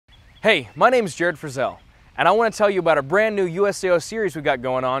Hey, my name is Jared Frizzell, and I want to tell you about a brand new USAO series we got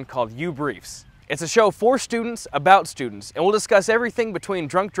going on called UBriefs. It's a show for students, about students, and we'll discuss everything between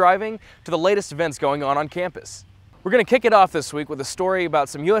drunk driving to the latest events going on campus. We're going to kick it off this week with a story about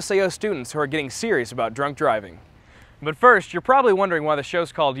some USAO students who are getting serious about drunk driving. But first, you're probably wondering why the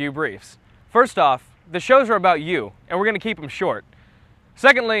show's called UBriefs. First off, the shows are about you, and we're going to keep them short.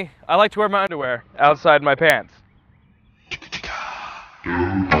 Secondly, I like to wear my underwear outside my pants.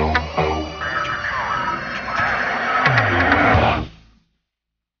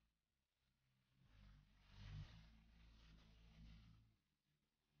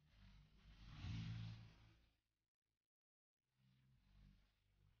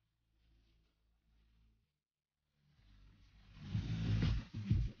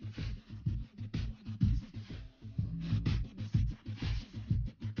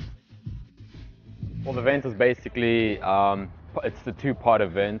 Well, the event is basically, it's the two-part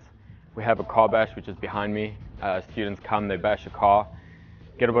event. We have a car bash, which is behind me. Students come, they bash a car,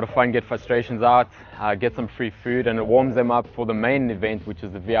 get a bit of fun, get frustrations out, get some free food, and it warms them up for the main event, which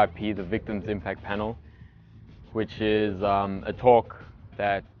is the VIP, the Victims Impact Panel, which is a talk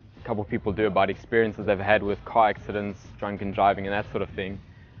that a couple of people do about experiences they've had with car accidents, drunken driving, and that sort of thing.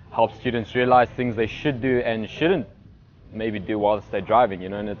 Help students realize things they should do and shouldn't maybe do while they're driving, you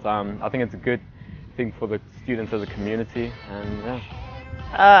know, and it's, I think it's a good thing for the students as a community, and yeah.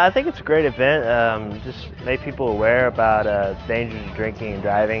 I think it's a great event. Just make people aware about dangers of drinking and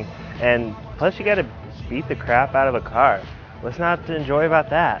driving, and plus you got to beat the crap out of a car. What's not to enjoy about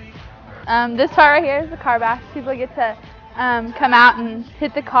that? This part right here is the car bash. People get to come out and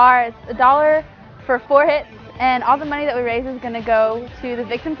hit the car. It's $1 for 4 hits, and all the money that we raise is going to go to the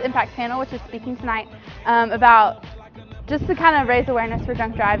Victims Impact Panel, which is speaking tonight about just to kind of raise awareness for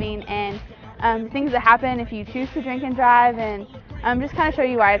drunk driving and things that happen if you choose to drink and drive, and just kind of show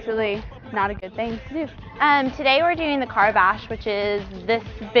you why it's really not a good thing to do. Today we're doing the car bash, which is this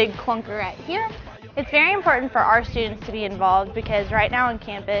big clunker right here. It's very important for our students to be involved because right now on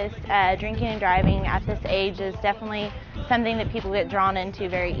campus, drinking and driving at this age is definitely something that people get drawn into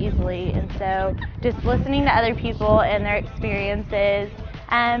very easily, and so just listening to other people and their experiences,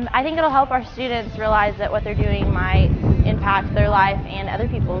 I think it'll help our students realize that what they're doing might impact their life and other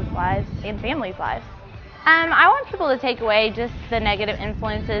people's lives and families' lives. I want people to take away just the negative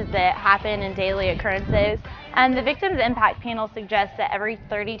influences that happen in daily occurrences. The Victims Impact Panel suggests that every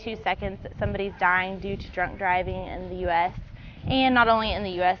 32 seconds that somebody's dying due to drunk driving in the U.S., and not only in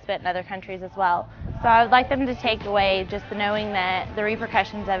the U.S. but in other countries as well. So I would like them to take away just the knowing that the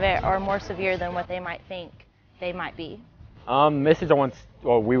repercussions of it are more severe than what they might think they might be. Message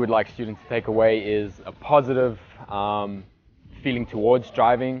we would like students to take away is a positive feeling towards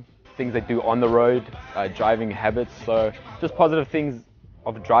driving, things they do on the road, driving habits, so just positive things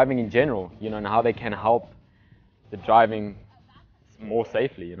of driving in general, you know, and how they can help the driving more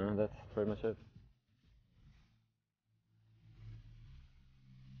safely, you know, that's pretty much it.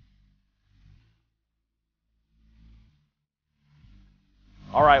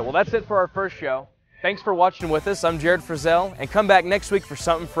 All right, well that's it for our first show. Thanks for watching with us. I'm Jared Frizzell, and come back next week for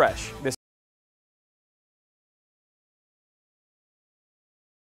something fresh.